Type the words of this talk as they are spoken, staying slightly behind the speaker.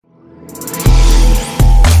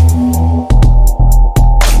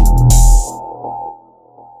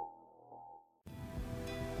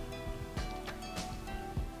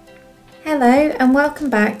and welcome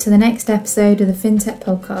back to the next episode of the FinTech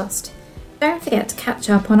Podcast. Don't forget to catch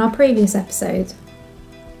up on our previous episode.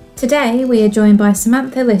 Today we are joined by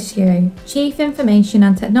Samantha Liscio, Chief Information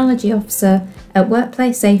and Technology Officer at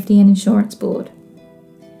Workplace Safety and Insurance Board.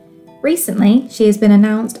 Recently, she has been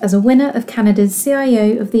announced as a winner of Canada's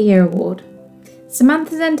CIO of the Year award.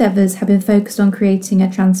 Samantha's endeavours have been focused on creating a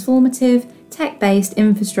transformative, tech-based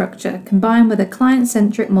infrastructure combined with a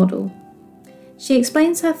client-centric model. She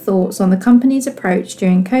explains her thoughts on the company's approach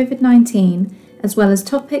during COVID-19, as well as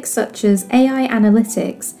topics such as AI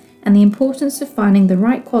analytics and the importance of finding the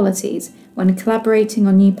right qualities when collaborating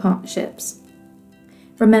on new partnerships.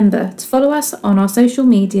 Remember to follow us on our social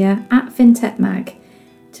media at FinTechMag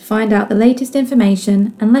to find out the latest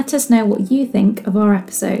information and let us know what you think of our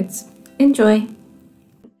episodes. Enjoy!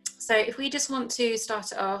 So if we just want to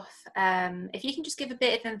start it off, if you can just give a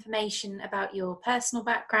bit of information about your personal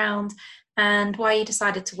background and why you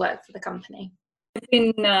decided to work for the company. I've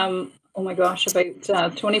been,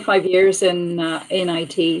 about 25 years in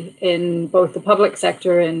IT, in both the public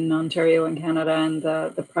sector in Ontario and Canada and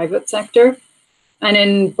the private sector. And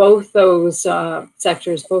in both those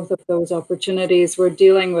sectors, both of those opportunities, we're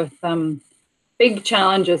dealing with big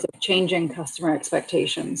challenges of changing customer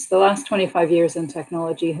expectations. The last 25 years in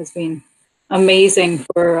technology has been amazing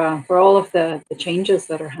for all of the changes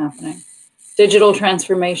that are happening. Digital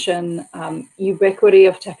transformation, ubiquity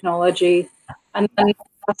of technology, and then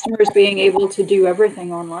customers being able to do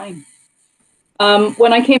everything online.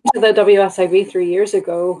 When I came to the WSIB 3 years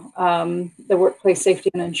ago, the Workplace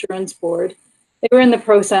Safety and Insurance Board, they were in the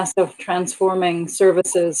process of transforming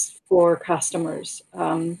services for customers.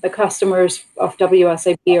 The customers of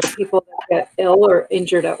WSIB are people that get ill or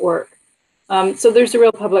injured at work. So there's a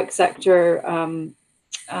real public sector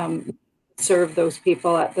serve those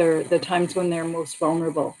people at the times when they're most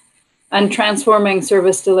vulnerable. And transforming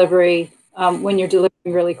service delivery when you're delivering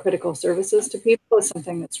really critical services to people is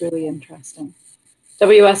something that's really interesting.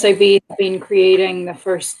 WSIB has been creating the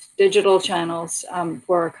first digital channels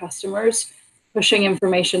for our customers, pushing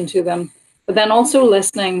information to them, but then also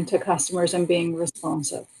listening to customers and being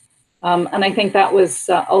responsive. And I think that was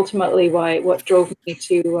ultimately what drove me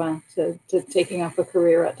to taking up a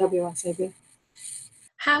career at WSIB.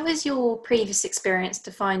 How has your previous experience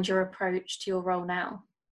defined your approach to your role now?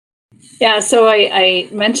 Yeah, so I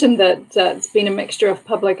mentioned that it's been a mixture of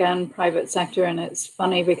public and private sector, and it's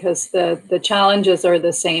funny because the challenges are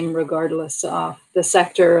the same regardless of the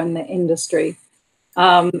sector and the industry.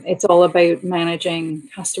 It's all about managing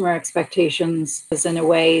customer expectations in a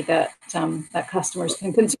way that that customers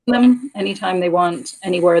can consume them anytime they want,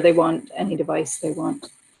 anywhere they want, any device they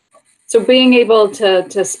want. So being able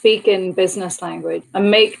to speak in business language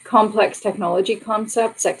and make complex technology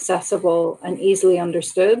concepts accessible and easily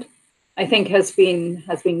understood, I think has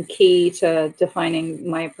been key to defining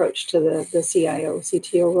my approach to the CIO,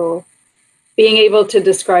 CTO role. Being able to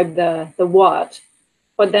describe the what,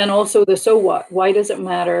 but then also the so what. Why does it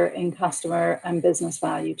matter in customer and business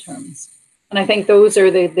value terms? And I think those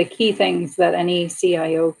are the key things that any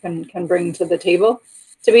CIO can bring to the table,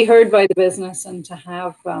 to be heard by the business and to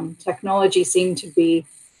have technology seem to be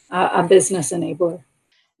a business enabler.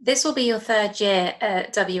 This will be your third year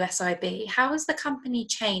at WSIB. How has the company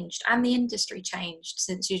changed and the industry changed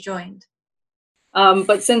since you joined?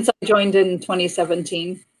 But since I joined in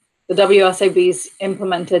 2017, the WSIB's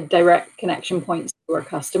implemented direct connection points to our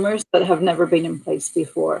customers that have never been in place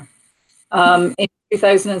before. In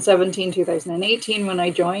 2017, 2018, when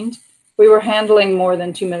I joined, we were handling more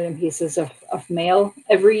than 2 million pieces of mail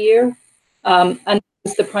every year. And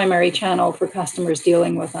the primary channel for customers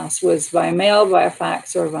dealing with us was via mail, via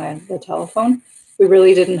fax, or via the telephone. We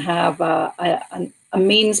really didn't have a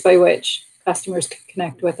means by which customers could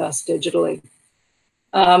connect with us digitally.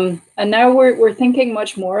 And now we're thinking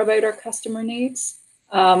much more about our customer needs.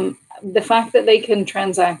 The fact that they can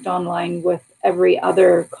transact online with every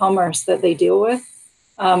other commerce that they deal with,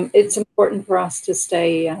 it's important for us to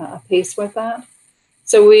stay apace with that.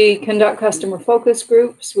 So we conduct customer focus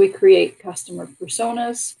groups, we create customer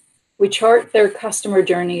personas, we chart their customer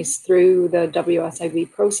journeys through the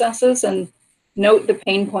WSIB processes and note the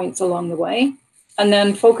pain points along the way, and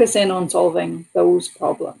then focus in on solving those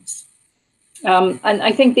problems. And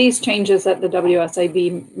I think these changes at the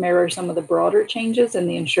WSIB mirror some of the broader changes in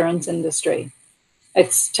the insurance industry.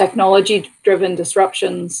 It's technology-driven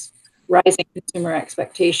disruptions, rising consumer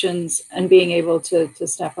expectations, and being able to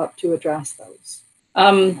step up to address those.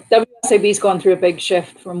 WSIB's gone through a big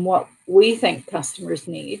shift from what we think customers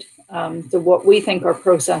need to what we think our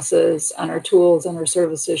processes and our tools and our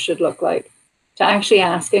services should look like, to actually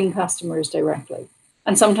asking customers directly.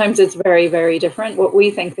 And sometimes it's very, very different. What we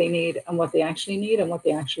think they need and what they actually need and what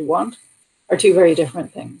they actually want are two very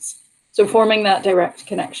different things. So forming that direct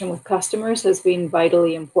connection with customers has been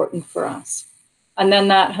vitally important for us. And then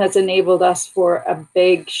that has enabled us for a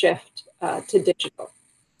big shift to digital.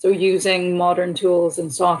 So using modern tools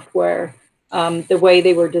and software the way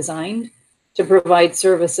they were designed to provide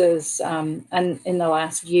services. And in the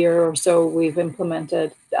last year or so, we've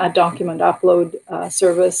implemented a document upload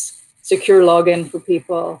service, secure login for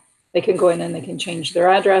people. They can go in and they can change their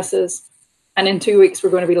addresses. And in 2 weeks, we're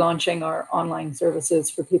going to be launching our online services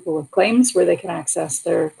for people with claims, where they can access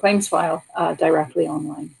their claims file directly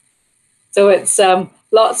online. So it's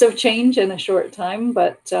lots of change in a short time,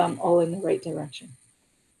 but all in the right direction.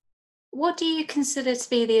 What do you consider to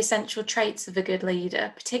be the essential traits of a good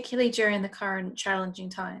leader, particularly during the current challenging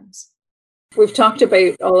times? We've talked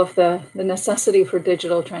about all of the necessity for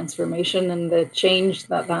digital transformation and the change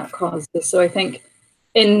that that causes. So I think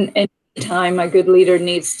in time, a good leader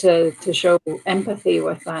needs to show empathy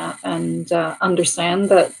with that and understand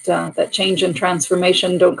that that change and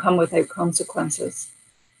transformation don't come without consequences.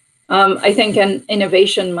 I think an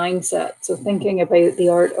innovation mindset, so thinking about the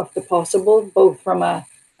art of the possible, both from a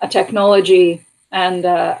technology and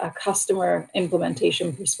a customer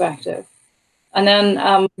implementation perspective. And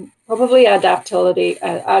then probably adaptability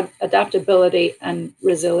and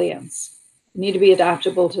resilience. You need to be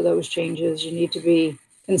adaptable to those changes. You need to be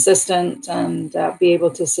consistent and be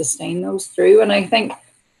able to sustain those through. And I think,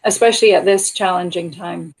 especially at this challenging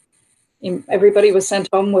time, everybody was sent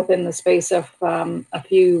home within the space of a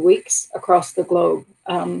few weeks across the globe.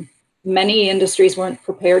 Many industries weren't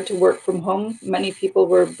prepared to work from home. Many people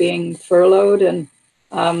were being furloughed and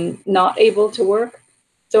not able to work.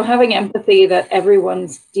 So having empathy that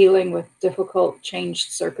everyone's dealing with difficult,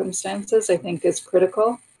 changed circumstances, I think, is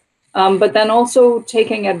critical. But then also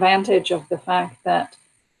taking advantage of the fact that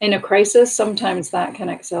in a crisis, sometimes that can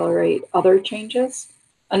accelerate other changes.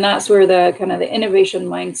 And that's where the kind of the innovation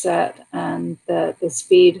mindset and the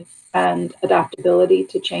speed and adaptability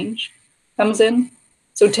to change comes in.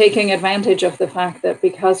 So taking advantage of the fact that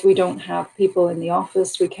because we don't have people in the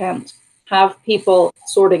office, we can't have people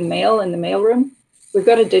sorting mail in the mailroom. We've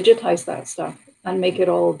got to digitize that stuff and make it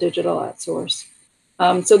all digital at source.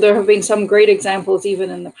 So there have been some great examples, even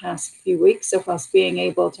in the past few weeks, of us being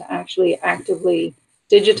able to actually actively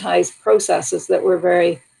digitize processes that were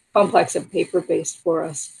very complex and paper-based for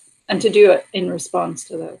us, and to do it in response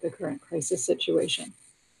to the current crisis situation.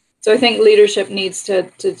 So I think leadership needs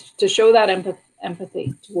to show that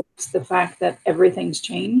empathy towards the fact that everything's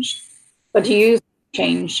changed, but to use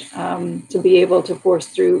change to be able to force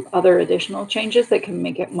through other additional changes that can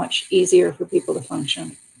make it much easier for people to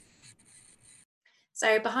function.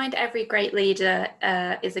 So behind every great leader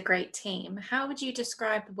is a great team. How would you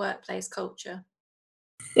describe the workplace culture?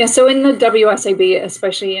 Yeah, so in the WSIB,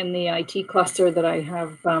 especially in the IT cluster that I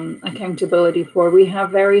have accountability for, we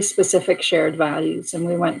have very specific shared values, and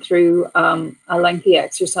we went through a lengthy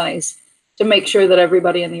exercise to make sure that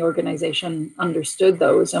everybody in the organization understood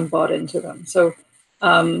those and bought into them. So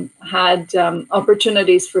had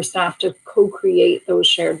opportunities for staff to co-create those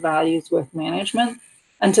shared values with management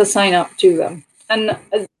and to sign up to them. And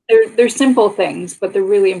they're simple things, but they're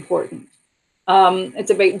really important.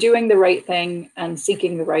 It's about doing the right thing and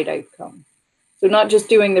seeking the right outcome. So not just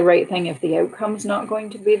doing the right thing if the outcome's not going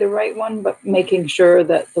to be the right one, but making sure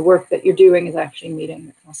that the work that you're doing is actually meeting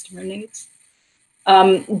the customer needs.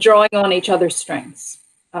 Drawing on each other's strengths,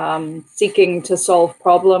 seeking to solve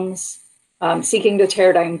problems, seeking to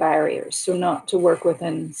tear down barriers. So not to work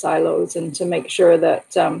within silos, and to make sure that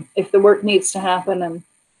if the work needs to happen and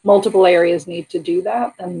multiple areas need to do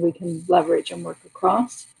that, then we can leverage and work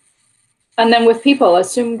across. And then with people,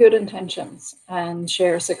 assume good intentions and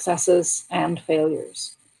share successes and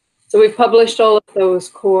failures. So we've published all of those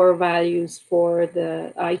core values for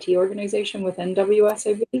the IT organization within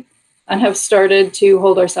WSIB and have started to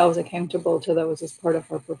hold ourselves accountable to those as part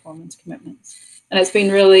of our performance commitments. And it's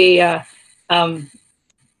been really,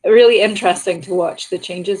 really interesting to watch the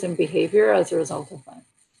changes in behavior as a result of that.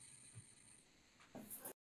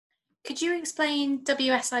 Could you explain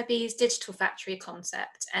WSIB's digital factory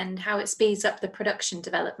concept and how it speeds up the production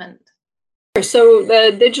development? So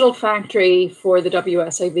the digital factory for the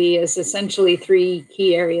WSIB is essentially three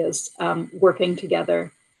key areas working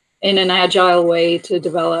together in an agile way to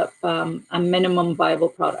develop a minimum viable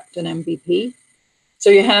product, an MVP. So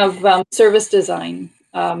you have service design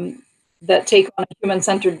that take on a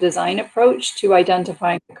human-centered design approach to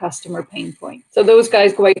identifying the customer pain point. So those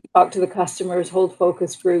guys go out and talk to the customers, hold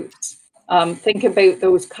focus groups, think about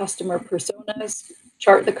those customer personas,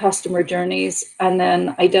 chart the customer journeys, and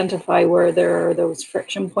then identify where there are those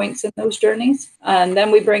friction points in those journeys. And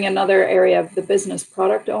then we bring another area of the business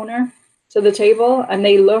product owner to the table, and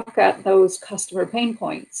they look at those customer pain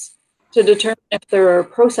points to determine if there are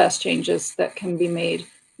process changes that can be made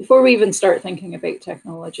before we even start thinking about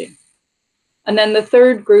technology. And then the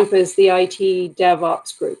third group is the IT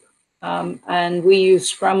DevOps group. And we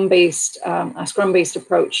use a Scrum-based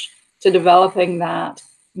approach to developing that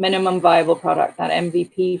minimum viable product, that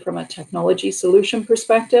MVP, from a technology solution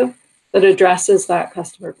perspective that addresses that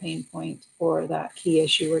customer pain point or that key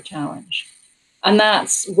issue or challenge. And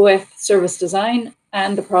that's with service design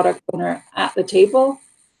and the product owner at the table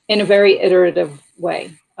in a very iterative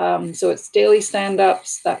way. So it's daily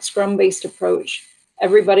stand-ups, that Scrum-based approach,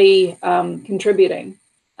 everybody contributing,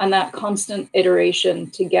 and that constant iteration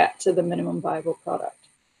to get to the minimum viable product.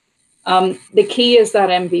 The key is that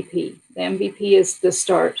MVP. The MVP is the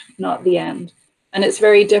start, not the end. And it's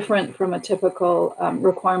very different from a typical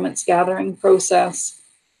requirements gathering process,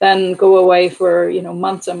 then go away for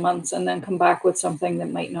months and months and then come back with something that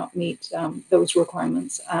might not meet those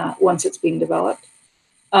requirements once it's being developed.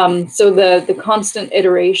 So the constant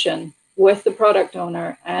iteration with the product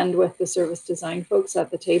owner and with the service design folks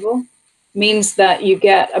at the table means that you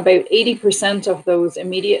get about 80% of those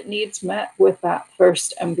immediate needs met with that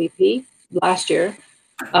first MVP last year.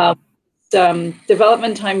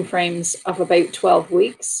 Development timeframes of about 12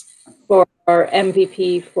 weeks for our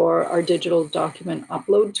MVP for our digital document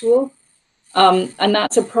upload tool. And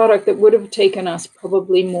that's a product that would have taken us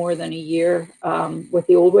probably more than a year with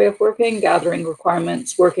the old way of working, gathering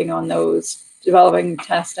requirements, working on those, developing,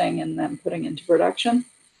 testing, and then putting into production.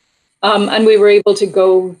 And we were able to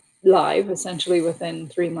go live essentially within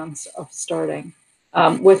 3 months of starting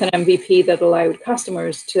with an MVP that allowed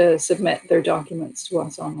customers to submit their documents to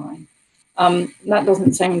us online. That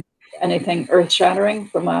doesn't sound anything earth-shattering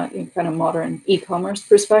from a kind of modern e-commerce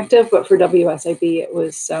perspective, but for WSIB it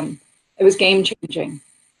was game-changing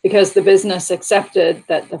because the business accepted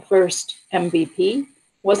that the first MVP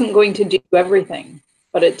wasn't going to do everything,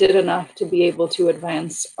 but it did enough to be able to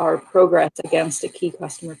advance our progress against a key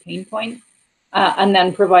customer pain point, and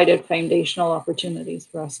then provided foundational opportunities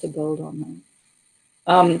for us to build on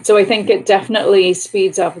them. So I think it definitely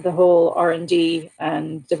speeds up the whole R&D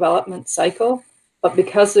and development cycle, but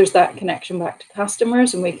because there's that connection back to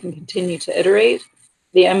customers and we can continue to iterate,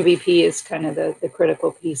 the MVP is kind of the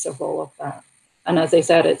critical piece of all of that. And as I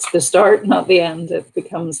said, it's the start, not the end. It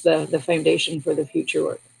becomes the foundation for the future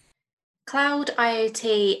work. Cloud,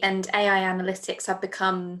 IoT, and AI analytics have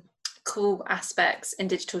become core aspects in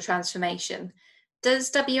digital transformation.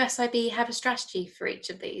 Does WSIB have a strategy for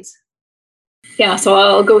each of these? Yeah, so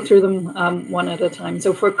I'll go through them one at a time.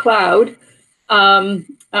 So for cloud,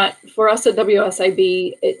 for us at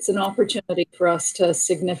WSIB, it's an opportunity for us to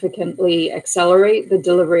significantly accelerate the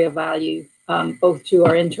delivery of value, both to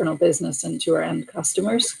our internal business and to our end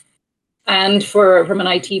customers. And from an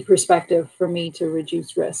IT perspective, for me to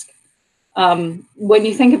reduce risk. When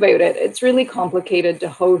you think about it, it's really complicated to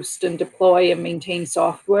host and deploy and maintain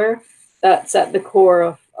software that's at the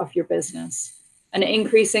core of your business. And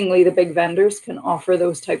increasingly, the big vendors can offer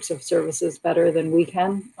those types of services better than we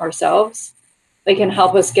can ourselves. They can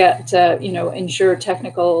help us get to, ensure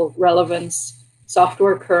technical relevance,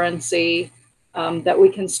 software currency, that we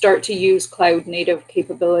can start to use cloud native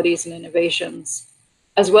capabilities and innovations,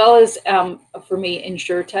 as well as, for me,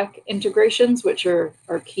 ensure tech integrations, which are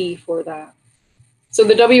key for that. So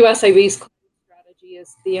the WSIB's cloud strategy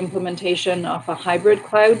is the implementation of a hybrid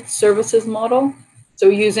cloud services model. So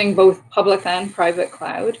using both public and private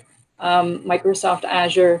cloud, Microsoft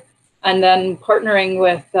Azure, and then partnering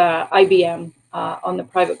with IBM on the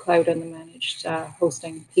private cloud and the managed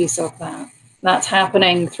hosting piece of that. That's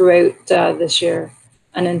happening throughout this year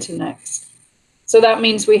and into next. So that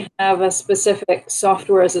means we have a specific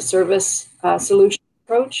software as a service solution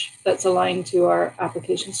approach that's aligned to our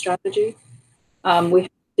application strategy. We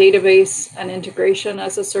have database and integration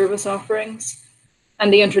as a service offerings,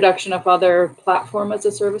 and the introduction of other platform as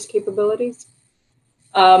a service capabilities.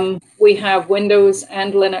 We have Windows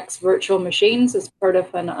and Linux virtual machines as part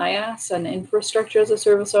of an IaaS, an infrastructure as a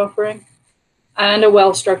service offering, and a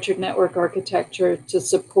well-structured network architecture to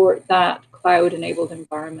support that cloud-enabled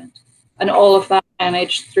environment. And all of that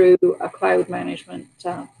managed through a cloud management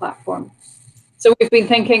platform. So we've been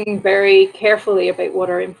thinking very carefully about what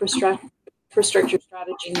our infrastructure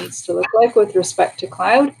strategy needs to look like with respect to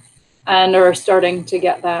cloud, and are starting to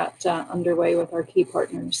get that underway with our key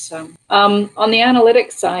partners. On the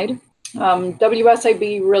analytics side,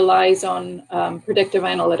 WSIB relies on predictive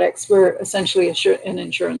analytics. We're essentially an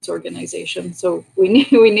insurance organization, so we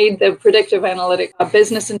need the predictive analytics.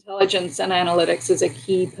 Business intelligence and analytics is a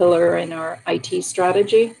key pillar in our IT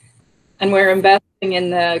strategy, and we're investing in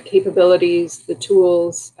the capabilities, the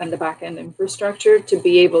tools, and the back-end infrastructure to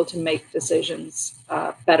be able to make decisions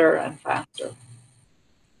better and faster.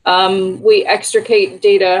 We extricate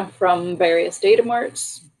data from various data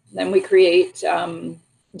marts, then we create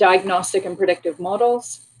diagnostic and predictive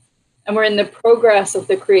models, and we're in the progress of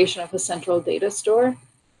the creation of a central data store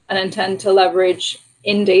and intend to leverage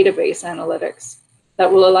in-database analytics that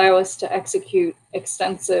will allow us to execute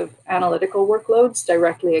extensive analytical workloads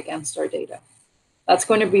directly against our data. That's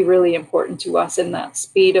going to be really important to us in that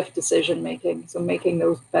speed of decision making, so making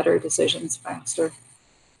those better decisions faster.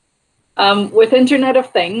 With Internet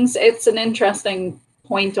of Things, it's an interesting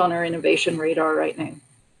point on our innovation radar right now.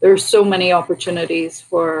 There are so many opportunities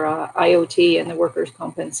for IoT in the workers'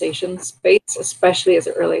 compensation space, especially as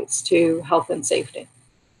it relates to health and safety.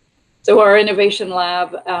 So our innovation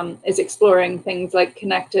lab is exploring things like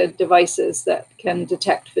connected devices that can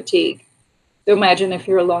detect fatigue. So imagine if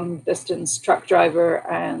you're a long-distance truck driver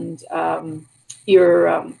and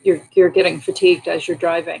you're getting fatigued as you're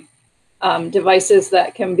driving. Devices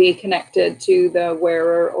that can be connected to the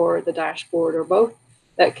wearer or the dashboard or both,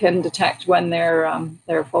 that can detect when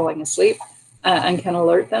they're falling asleep and can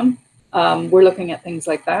alert them. We're looking at things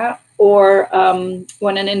like that. Or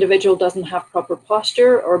when an individual doesn't have proper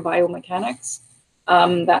posture or biomechanics,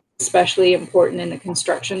 that's especially important in the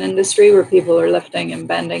construction industry where people are lifting and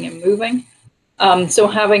bending and moving. So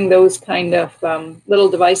having those kind of little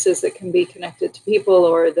devices that can be connected to people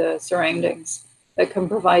or the surroundings that can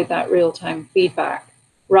provide that real-time feedback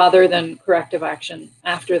rather than corrective action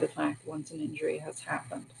after the fact once an injury has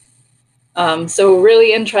happened. So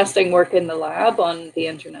really interesting work in the lab on the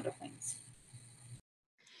Internet of Things.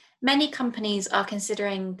 Many companies are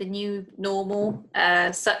considering the new normal,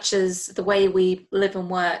 such as the way we live and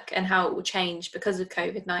work and how it will change because of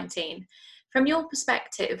COVID-19. From your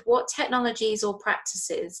perspective, what technologies or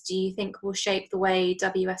practices do you think will shape the way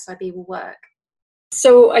WSIB will work?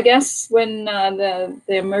 So I guess when the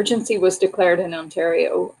emergency was declared in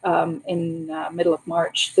Ontario in middle of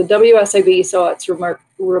March, the WSIB saw its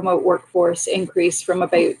remote workforce increase from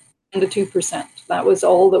about 1% to 2%. That was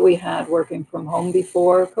all that we had working from home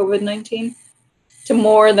before COVID-19, to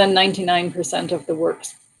more than 99% of the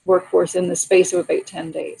workforce in the space of about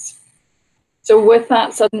 10 days. So with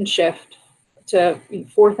that sudden shift to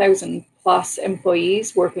 4,000 plus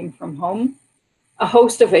employees working from home, a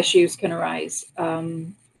host of issues can arise,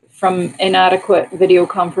 from inadequate video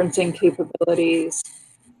conferencing capabilities,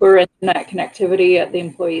 poor internet connectivity at the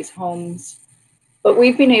employees' homes. But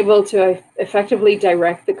we've been able to effectively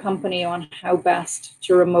direct the company on how best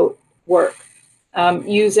to remote work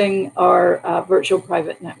using our virtual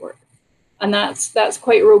private network. And that's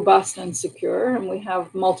quite robust and secure, and we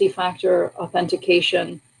have multi-factor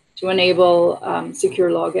authentication to enable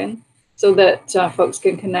secure login, so that folks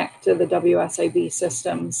can connect to the WSIB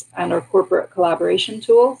systems and our corporate collaboration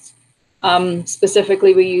tools.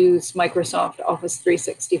 Specifically, we use Microsoft Office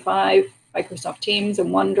 365, Microsoft Teams,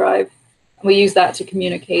 and OneDrive. And we use that to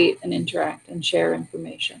communicate and interact and share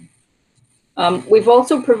information. We've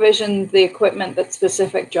also provisioned the equipment that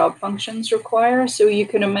specific job functions require. So you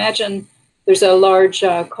can imagine there's a large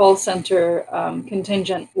call center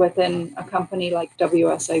contingent within a company like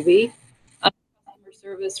WSIB.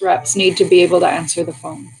 Service reps need to be able to answer the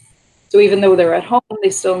phone. So even though they're at home, they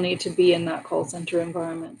still need to be in that call center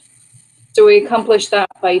environment. So we accomplish that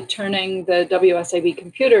by turning the WSIB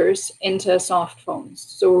computers into soft phones.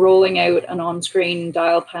 So rolling out an on-screen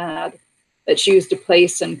dial pad that's used to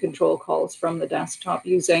place and control calls from the desktop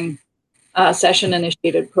using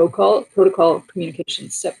session-initiated protocol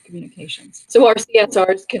communications, SIP communications. So our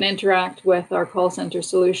CSRs can interact with our call center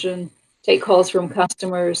solution, take calls from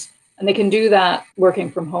customers, and they can do that working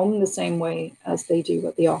from home the same way as they do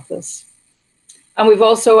at the office. And we've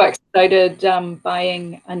also expedited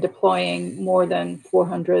buying and deploying more than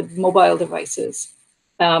 400 mobile devices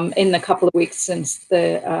in the couple of weeks since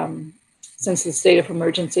the state of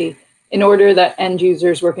emergency, in order that end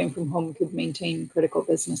users working from home could maintain critical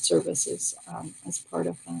business services as part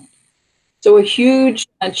of that. So a huge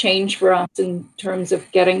change for us in terms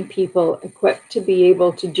of getting people equipped to be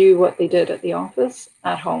able to do what they did at the office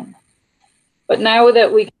at home. But now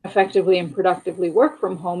that we can effectively and productively work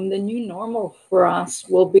from home, the new normal for us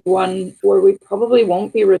will be one where we probably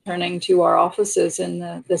won't be returning to our offices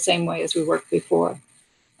in the same way as we worked before.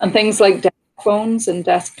 And things like desk phones and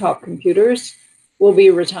desktop computers will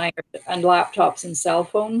be retired, and laptops and cell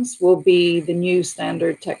phones will be the new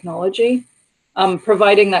standard technology,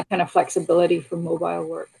 providing that kind of flexibility for mobile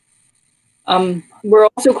work. We're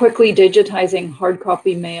also quickly digitizing hard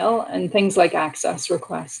copy mail and things like access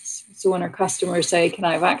requests. So when our customers say, can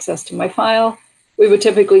I have access to my file? We would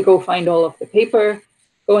typically go find all of the paper,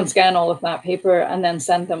 go and scan all of that paper, and then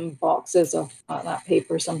send them boxes of that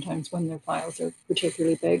paper, sometimes when their files are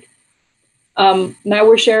particularly big. Now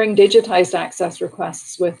we're sharing digitized access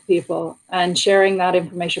requests with people and sharing that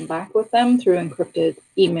information back with them through encrypted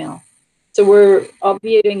email. So we're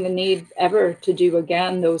obviating the need ever to do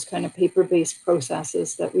again those kind of paper-based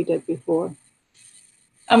processes that we did before.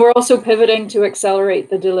 And we're also pivoting to accelerate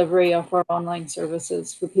the delivery of our online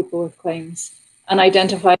services for people with claims and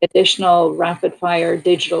identify additional rapid-fire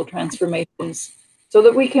digital transformations so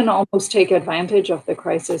that we can almost take advantage of the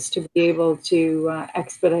crisis to be able to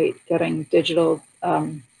expedite getting digital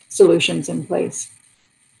solutions in place.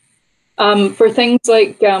 For things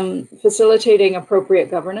like facilitating appropriate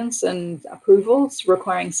governance and approvals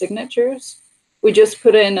requiring signatures, we just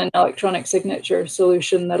put in an electronic signature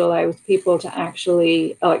solution that allows people to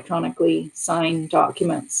actually electronically sign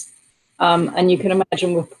documents. And you can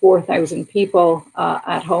imagine with 4,000 people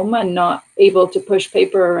at home and not able to push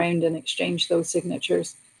paper around and exchange those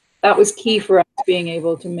signatures, that was key for us being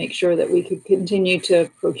able to make sure that we could continue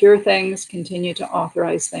to procure things, continue to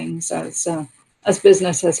authorize things as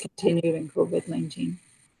business has continued in COVID-19.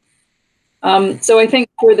 So I think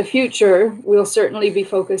for the future, we'll certainly be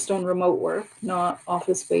focused on remote work, not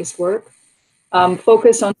office-based work.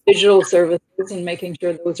 Focus on digital services and making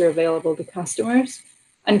sure those are available to customers,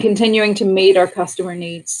 and continuing to meet our customer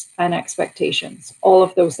needs and expectations. All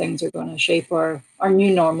of those things are going to shape our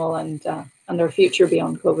new normal and our future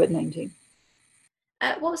beyond COVID-19.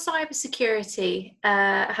 What cybersecurity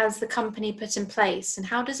has the company put in place, and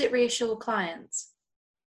how does it reassure clients?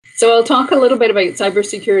 So I'll talk a little bit about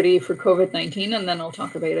cybersecurity for COVID-19, and then I'll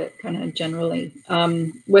talk about it kind of generally.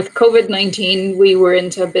 With COVID-19, we were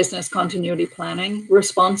into business continuity planning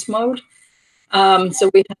response mode.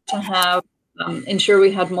 So we had to have ensure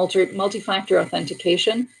we had multi-factor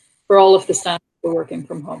authentication for all of the staff who were working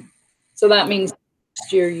from home. So that means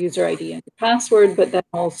your user ID and your password, but then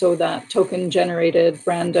also that token-generated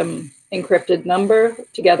random encrypted number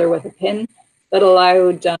together with a PIN that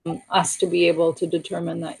allowed us to be able to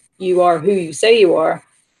determine that you are who you say you are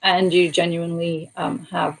and you genuinely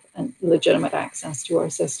have legitimate access to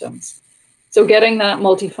our systems. So getting that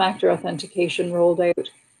multi-factor authentication rolled out,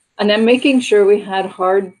 and then making sure we had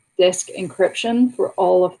hard disk encryption for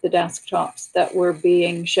all of the desktops that were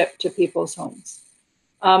being shipped to people's homes.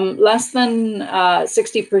 Less than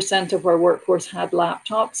 60% of our workforce had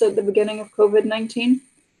laptops at the beginning of COVID-19.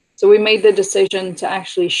 So we made the decision to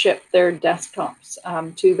actually ship their desktops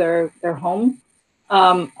to their home.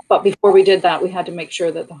 But before we did that, we had to make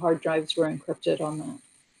sure that the hard drives were encrypted on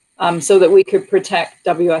that so that we could protect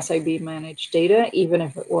WSIB managed data, even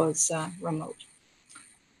if it was remote.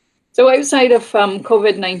 So outside of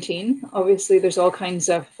COVID-19, obviously there's all kinds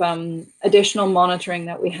of additional monitoring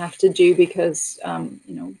that we have to do because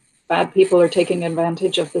bad people are taking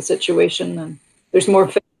advantage of the situation, and there's more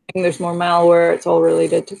phishing, there's more malware. It's all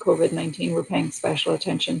related to COVID-19. We're paying special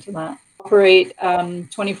attention to that. Operate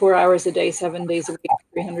 24 hours a day, 7 days a week,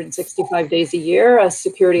 365 days a year as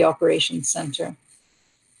Security Operations Center.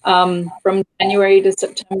 From January to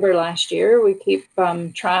September last year, we keep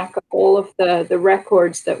track of all of the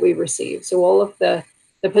records that we receive. So all of the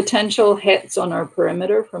potential hits on our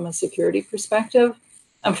perimeter from a security perspective.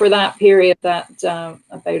 And for that period, about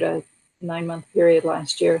a 9-month period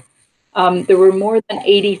last year, there were more than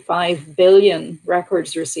 85 billion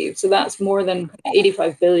records received. So that's more than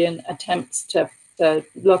 85 billion attempts to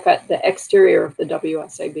look at the exterior of the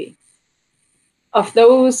WSIB. Of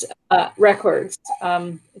those records,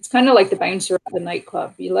 it's kind of like the bouncer at the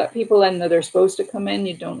nightclub. You let people in that are supposed to come in,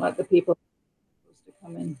 you don't let the people supposed to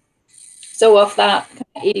come in. So of that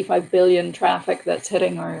 85 billion traffic that's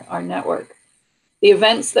hitting our network, the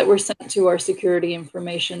events that were sent to our security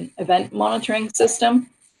information event monitoring system,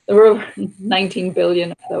 there were over 19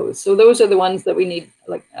 billion of those. So those are the ones that we need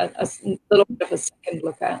like a little bit of a second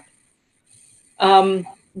look at.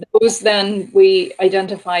 Those then we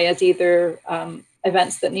identify as either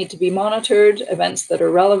events that need to be monitored, events that are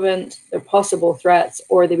relevant, they're possible threats,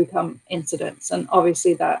 or they become incidents. And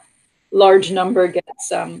obviously that large number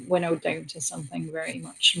gets winnowed down to something very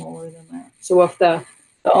much smaller than that. So of the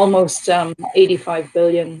almost 85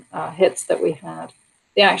 billion hits that we had,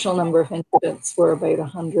 the actual number of incidents were about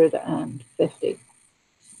 150.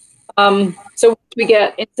 So we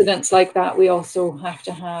get incidents like that, we also have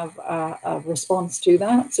to have a response to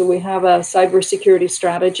that. So we have a cybersecurity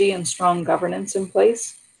strategy and strong governance in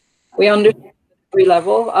place. We understand every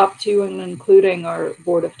level up to and including our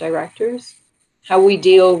board of directors, how we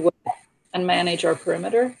deal with and manage our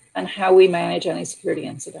perimeter, and how we manage any security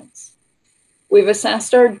incidents. We've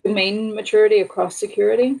assessed our domain maturity across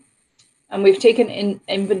security, and we've taken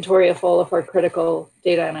inventory of all of our critical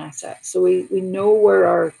data and assets. So we know where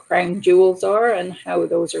our crown jewels are and how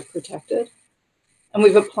those are protected. And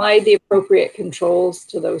we've applied the appropriate controls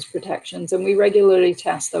to those protections, and we regularly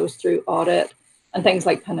test those through audit and things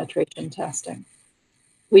like penetration testing.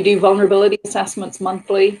 We do vulnerability assessments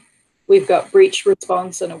monthly. We've got breach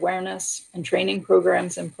response and awareness and training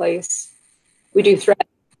programs in place. We do threat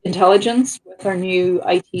intelligence with our new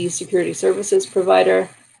IT security services provider,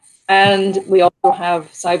 and we also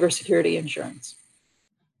have cybersecurity insurance.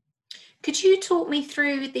 Could you talk me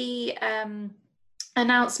through the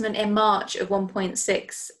announcement in March of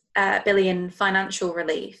 1.6 billion financial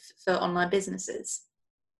relief for online businesses?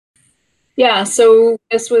 Yeah, so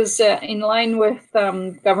this was in line with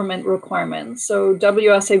government requirements. So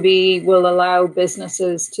WSIB will allow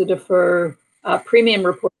businesses to defer premium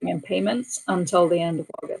reporting and payments until the end of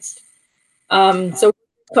August. So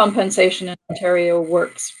compensation in Ontario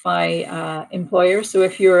works by employers. So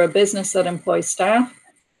if you're a business that employs staff,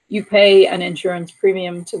 you pay an insurance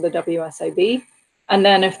premium to the WSIB. And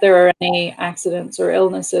then if there are any accidents or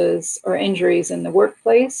illnesses or injuries in the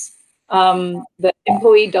workplace, the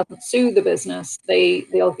employee doesn't sue the business,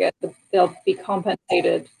 they'll be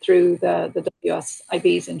compensated through the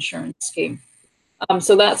WSIB's insurance scheme.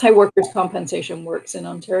 So that's how workers' compensation works in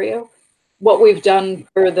Ontario. What we've done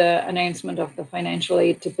for the announcement of the financial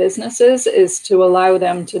aid to businesses is to allow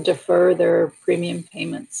them to defer their premium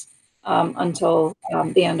payments until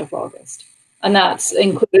the end of August. And that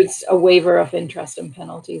includes a waiver of interest and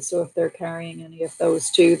penalties. So if they're carrying any of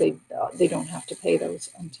those too, they don't have to pay those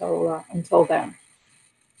until then.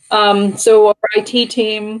 So our IT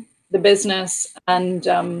team, the business, and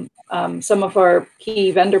some of our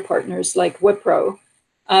key vendor partners like Wipro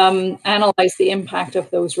analyzed the impact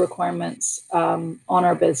of those requirements on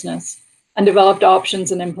our business and developed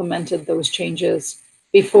options and implemented those changes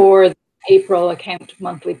before the April account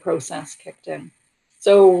monthly process kicked in.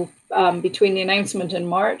 So between the announcement in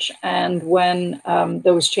March and when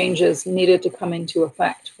those changes needed to come into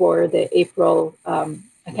effect for the April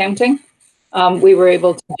accounting, we were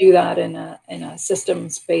able to do that in a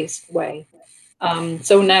systems-based way.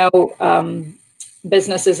 So now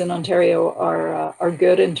businesses in Ontario are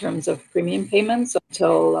good in terms of premium payments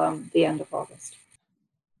until the end of August.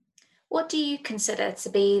 What do you consider to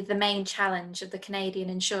be the main challenge of the Canadian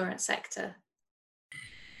insurance sector?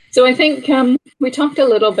 So I think we talked a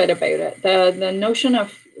little bit about it, the notion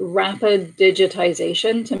of rapid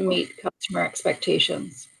digitization to meet customer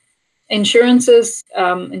expectations. Insurance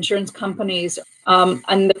companies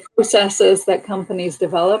and the processes that companies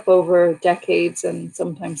develop over decades and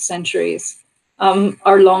sometimes centuries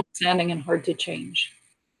are long-standing and hard to change.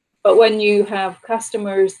 But when you have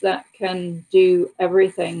customers that can do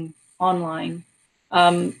everything online,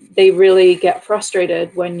 they really get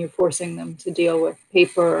frustrated when you're forcing them to deal with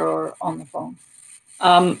paper or on the phone.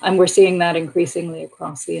 And we're seeing that increasingly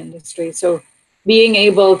across the industry. So being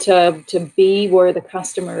able to be where the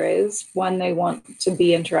customer is when they want to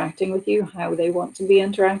be interacting with you, how they want to be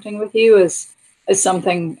interacting with you is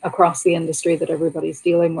something across the industry that everybody's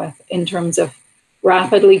dealing with in terms of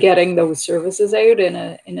rapidly getting those services out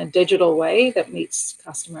in a digital way that meets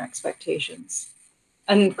customer expectations.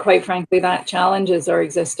 And quite frankly, that challenges our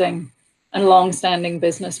existing and long-standing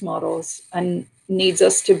business models and needs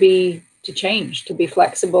us to change, to be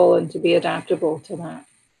flexible and to be adaptable to that.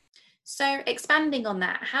 So expanding on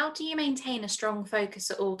that, how do you maintain a strong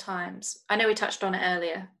focus at all times? I know we touched on it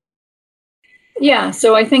earlier. Yeah,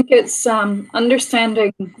 so I think it's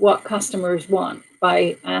understanding what customers want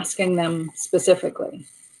by asking them specifically.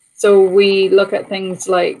 So we look at things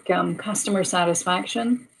like customer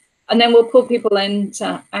satisfaction, and then we'll pull people in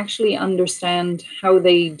to actually understand how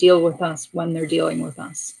they deal with us when they're dealing with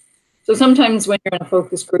us. So sometimes when you're in a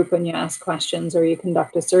focus group and you ask questions or you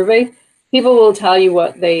conduct a survey, people will tell you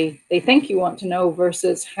what they think you want to know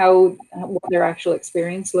versus what their actual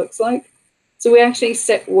experience looks like. So we actually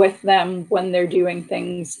sit with them when they're doing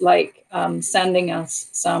things like sending us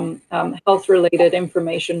some health-related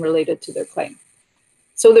information related to their claim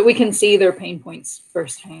so that we can see their pain points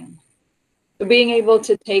firsthand. So being able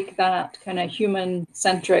to take that kind of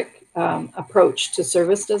human-centric approach to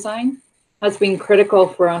service design has been critical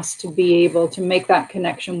for us to be able to make that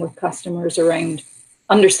connection with customers around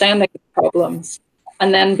understanding the problems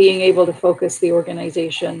and then being able to focus the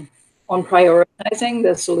organization on prioritizing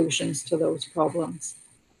the solutions to those problems.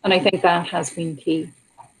 And I think that has been key.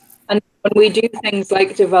 And when we do things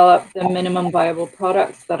like develop the minimum viable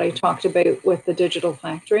products that I talked about with the digital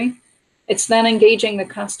factory, it's then engaging the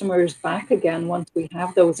customers back again once we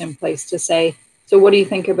have those in place to say, so what do you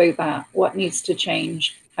think about that? What needs to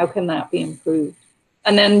change? How can that be improved?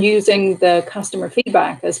 And then using the customer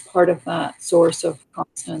feedback as part of that source of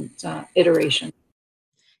constant iteration.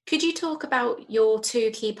 Could you talk about your two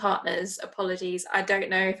key partners? Apologies, I don't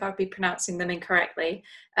know if I'll be pronouncing them incorrectly.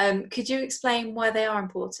 Could you explain why they are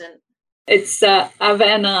important? It's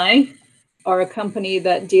Ava are a company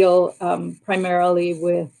that deal primarily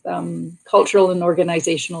with cultural and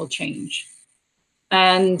organizational change.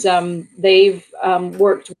 And they've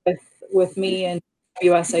worked with me and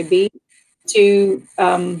WSIB to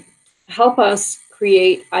help us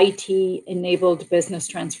create IT-enabled business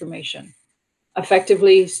transformation,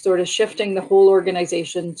 effectively sort of shifting the whole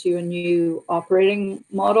organization to a new operating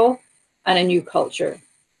model and a new culture.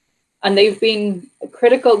 And they've been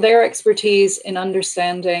critical, their expertise in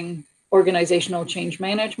understanding organizational change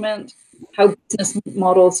management, how business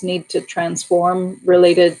models need to transform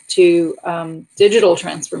related to digital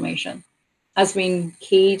transformation, has been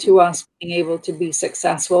key to us being able to be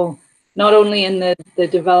successful, not only in the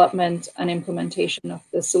development and implementation of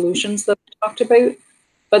the solutions that we talked about,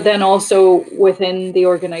 but then also within the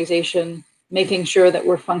organization, making sure that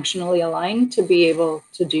we're functionally aligned to be able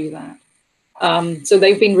to do that. So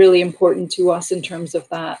they've been really important to us in terms of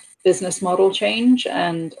that business model change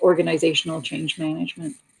and organizational change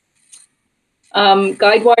management.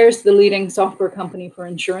 Guidewire is the leading software company for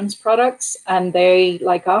insurance products, and they,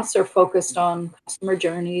 like us, are focused on customer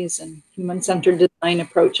journeys and human-centered design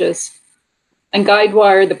approaches. And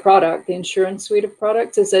Guidewire, the product, the insurance suite of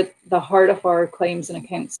products, is at the heart of our claims and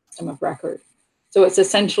account system of record. So it's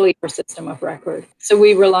essentially our system of record. So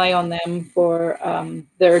we rely on them for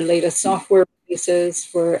their latest software releases,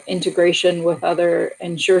 for integration with other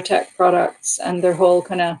insurtech products, and their whole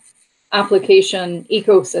kind of application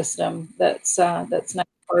ecosystem that's now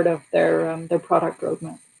part of their product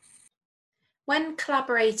roadmap. When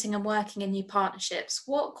collaborating and working in new partnerships,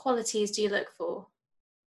 what qualities do you look for?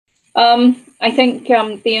 I think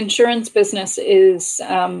the insurance business is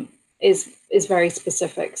very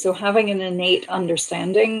specific. So having an innate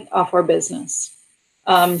understanding of our business,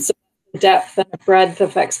 so depth and breadth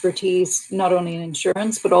of expertise, not only in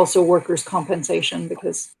insurance, but also workers' compensation,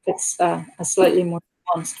 because it's a slightly more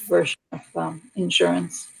advanced version of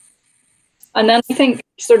insurance. And then I think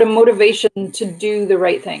sort of motivation to do the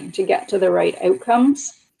right thing, to get to the right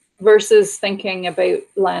outcomes, versus thinking about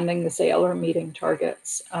landing the sale or meeting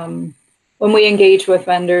targets. When we engage with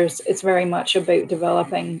vendors, it's very much about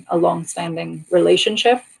developing a long-standing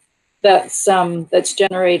relationship that's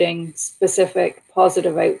generating specific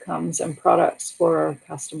positive outcomes and products for our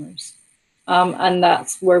customers. And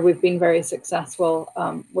that's where we've been very successful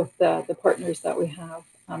with the partners that we have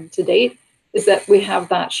to date, is that we have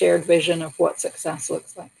that shared vision of what success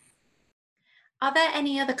looks like. Are there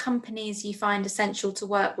any other companies you find essential to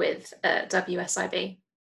work with at WSIB?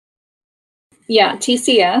 Yeah,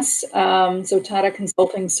 TCS, so Tata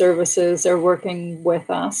Consulting Services, are working with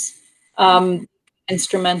us,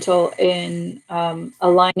 instrumental in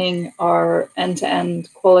aligning our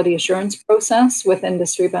end-to-end quality assurance process with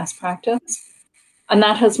industry best practice. And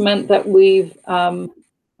that has meant that we've,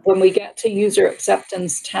 when we get to user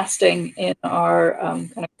acceptance testing in our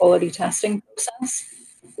kind of quality testing process,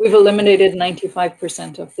 we've eliminated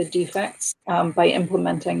 95% of the defects by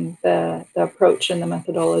implementing the approach and the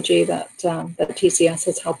methodology that TCS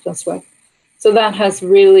has helped us with. So that has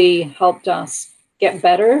really helped us get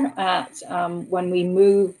better at when we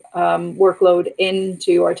move workload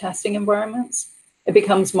into our testing environments. It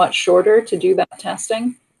becomes much shorter to do that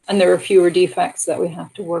testing, and there are fewer defects that we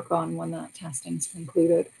have to work on when that testing's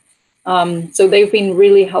concluded. So they've been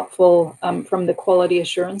really helpful from the quality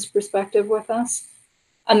assurance perspective with us.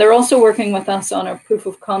 And they're also working with us on a proof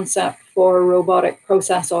of concept for robotic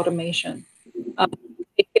process automation,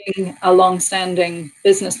 taking a long-standing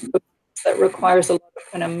business process that requires a lot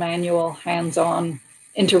of kind of manual, hands-on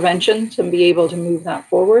intervention to be able to move that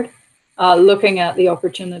forward, looking at the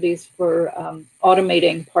opportunities for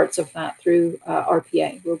automating parts of that through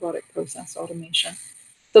RPA, robotic process automation.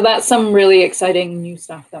 So that's some really exciting new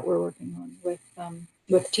stuff that we're working on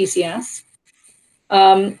with TCS.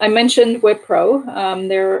 I mentioned Wipro.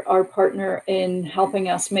 They're our partner in helping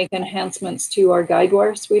us make enhancements to our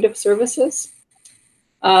Guidewire suite of services.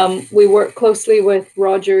 We work closely with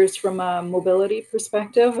Rogers from a mobility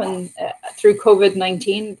perspective, and through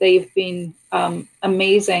COVID-19, they've been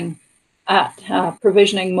amazing at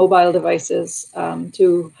provisioning mobile devices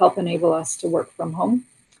to help enable us to work from home.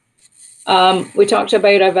 We talked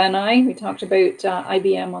about Aveni, we talked about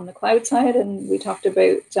IBM on the cloud side, and we talked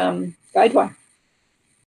about Guidewire.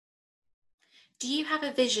 Do you have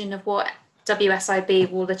a vision of what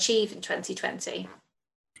WSIB will achieve in 2020?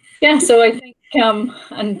 Yeah, so I think,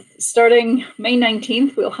 and starting May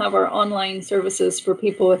 19th, we'll have our online services for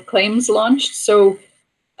people with claims launched. So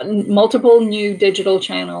multiple new digital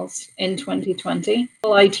channels in 2020.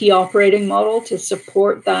 IT operating model to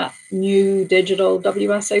support that new digital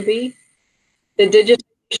WSIB. The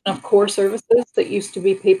digitization of core services that used to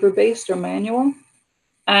be paper-based or manual,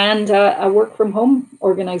 and a work from home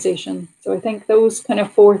organization. So I think those kind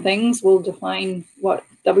of four things will define what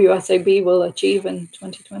WSIB will achieve in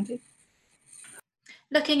 2020.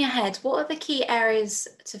 Looking ahead, what are the key areas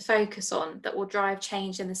to focus on that will drive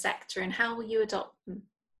change in the sector, and how will you adopt them?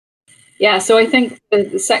 Yeah, so I think the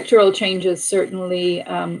sectoral changes certainly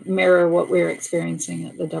mirror what we're experiencing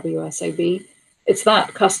at the WSIB. It's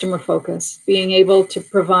that customer focus, being able to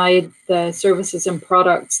provide the services and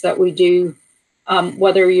products that we do,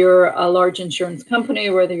 whether you're a large insurance company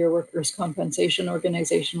or whether you're a workers' compensation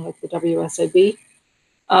organization like the WSIB.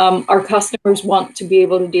 Our customers want to be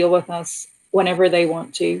able to deal with us whenever they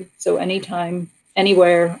want to, so anytime,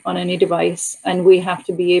 anywhere, on any device, and we have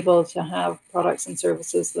to be able to have products and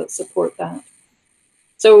services that support that.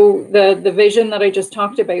 So the vision that I just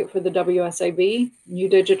talked about for the WSIB, new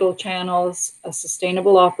digital channels, a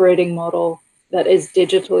sustainable operating model that is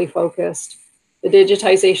digitally focused, the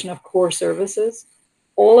digitization of core services,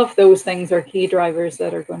 all of those things are key drivers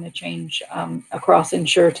that are going to change across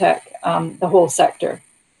InsurTech, the whole sector.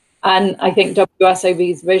 And I think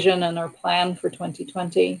WSIB's vision and our plan for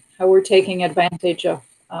 2020, how we're taking advantage of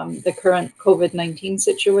the current COVID-19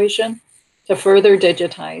 situation to further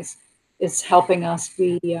digitize, is helping us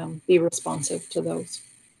be responsive to those.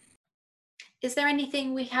 Is there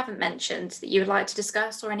anything we haven't mentioned that you would like to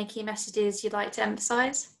discuss, or any key messages you'd like to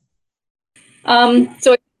emphasize?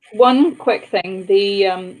 So one quick thing,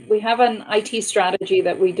 we have an IT strategy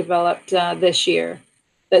that we developed this year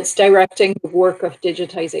that's directing the work of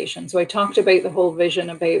digitization. So I talked about the whole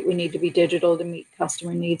vision about we need to be digital to meet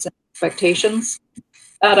customer needs and expectations.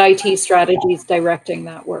 That IT strategy is directing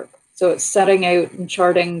that work. So it's setting out and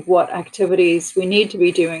charting what activities we need to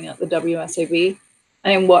be doing at the WSIB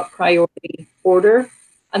and in what priority order.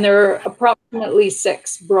 And there are approximately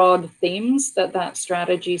 6 broad themes that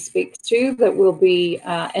strategy speaks to that we'll be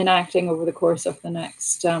enacting over the course of the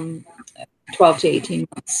next 12 to 18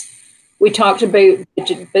 months. We talked about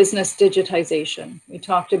business digitization. We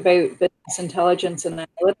talked about business intelligence and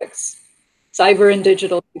analytics, cyber and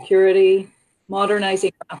digital security,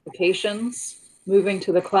 modernizing applications, moving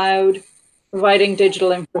to the cloud, providing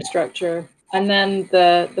digital infrastructure, and then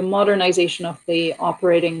the modernization of the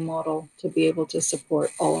operating model to be able to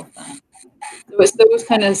support all of that. So it's those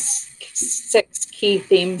kind of 6 key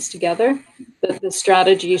themes together that the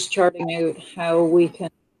strategy is charting out how we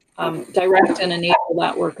can direct and enable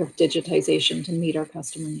that work of digitization to meet our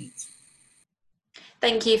customer needs.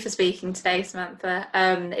 Thank you for speaking today, Samantha.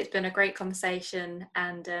 It's been a great conversation,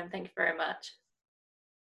 and thank you very much.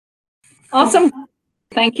 Awesome.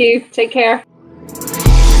 Thank you. Take care.